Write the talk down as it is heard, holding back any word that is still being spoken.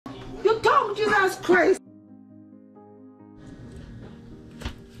tongue, Jesus Christ.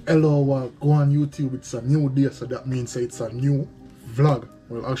 Hello, go on YouTube. It's a new day, so that means it's a new vlog.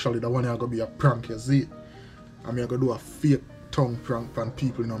 Well, actually, the one is gonna be a prank, you see. I'm gonna do a fake tongue prank on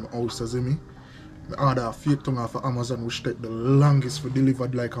people in my house, you see me. I ordered a fake tongue off of Amazon, which take the longest for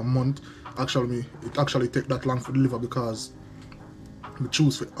delivered, like a month. Actually, it actually take that long for deliver because I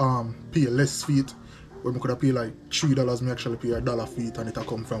choose to pay less fee. When I could have pay like $3, I actually pay $1 fee, and it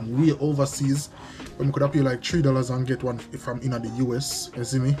come from way overseas. When I could have pay like $3 and get one if I'm in the US, you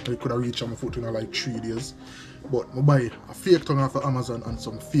see me? I could have reached my foot in like 3 days. But I buy a fake tongue off of Amazon and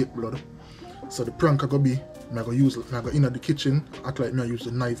some fake blood. So the prank I go be, I go in the kitchen, act like I use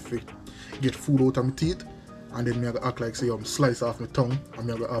the knife to get food out of my teeth, and then I go act like say I'm slice off my tongue, and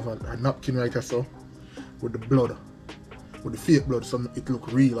I go have a napkin right here so with the blood, with the fake blood, so it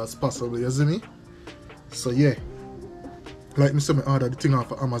look real as possible, you see me? So yeah, like me say I order the thing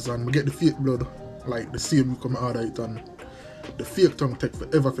off of Amazon, I get the fake blood like the same week I order it, and the fake tongue take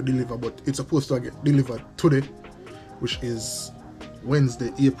forever to deliver, but it's supposed to get delivered today, which is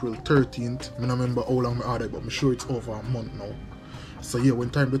Wednesday, April 13th. I don't remember how long I ordered, but I'm sure it's over a month now. So yeah, when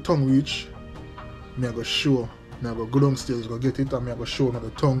time the tongue reach, I go go downstairs, go get it, and I go show the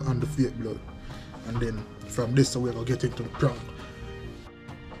tongue and the fake blood. And then from this we go get into the prank.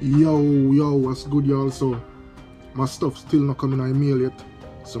 Yo, what's good y'all? So my stuff still not coming in mail yet,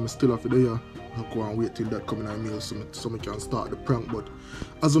 so I still have it there. I go and wait till that coming in mail so I can start the prank. But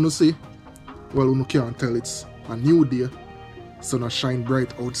as you see, well, you can't tell, it's a new day. Sun shine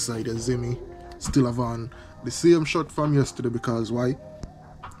bright outside, you see me. Still have on the same shirt from yesterday because why?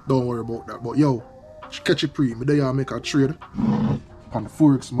 Don't worry about that. But yo, catch it pre. Me there make a trade on the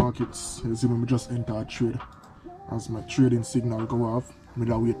Forex markets. You see me, just enter a trade. As my trading signal go off, me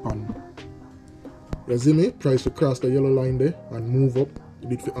da wait pan. You see me? Price to cross the yellow line there and move up. It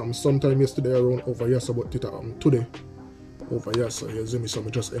did sometime yesterday around over here, so but it today over here. So you see me, so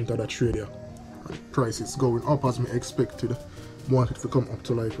me just enter that trade here. And price is going up as me expected. Want it to come up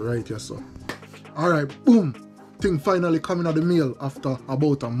to like right here, so. Alright, boom! Thing finally coming out the mail after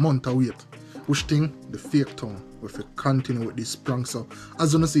about a month of wait. Which thing? The fake tongue. If we continue with this prank, so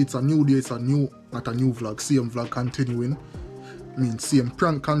as you see, it's a new day, it's a new, not a new vlog, same vlog continuing. I mean, same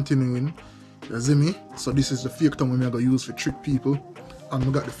prank continuing. You see me? So this is the fake tongue we're gonna use to trick people. And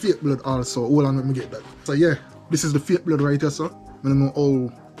we got the fake blood also. Hold on, let me get that. So yeah, this is the fake blood right here, so. I don't know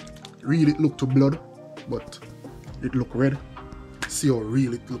how real it look to blood, but it look red. See how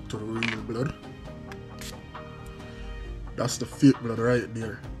real it look to the real blood. That's the fake blood right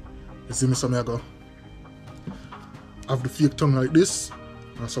there. You see me, so I go have the fake tongue like this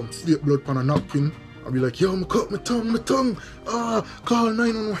and some fake blood on a napkin. I'll be like, yo, I'm cut my tongue. Call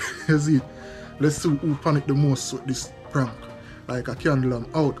 911. You see, let's see who panic the most with this prank. Like a candle, I'm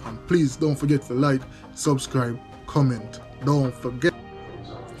out, and please don't forget to like, subscribe, comment. Don't forget.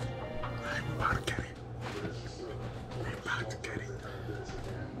 I'm about to get it.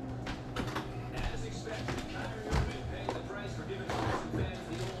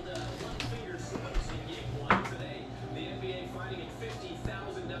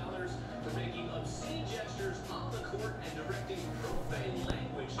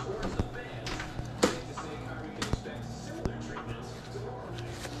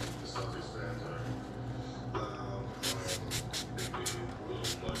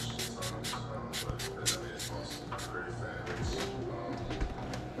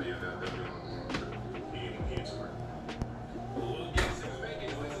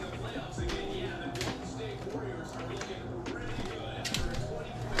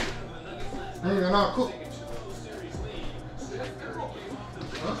 Hey, you're not cook.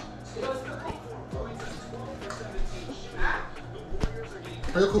 Huh?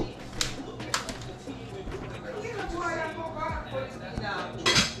 Are you cook?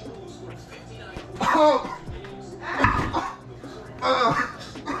 Oh!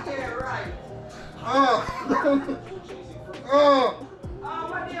 Yeah, right.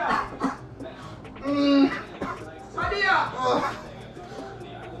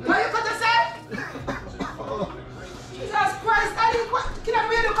 What you cut yourself? Jesus Christ, can I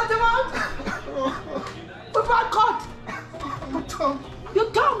really cut him out? What bad cut? My tongue. Your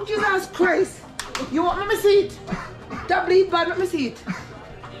tongue, Jesus Christ. You want me to see it? That bleed bad, let me see it.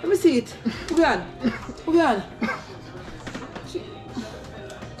 Let me see it. Hold on.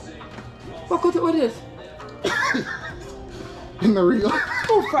 What cut it, what is it? In the real.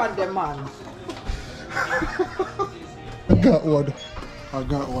 Who fraud them, man? I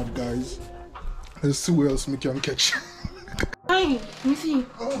got one, guys. Let's see who else we can catch. Hey, let me see.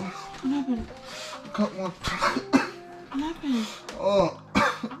 Oh, What happened? got one. What happened? Oh.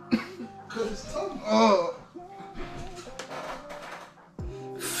 Cut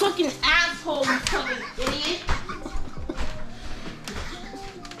fucking asshole, you fucking idiot.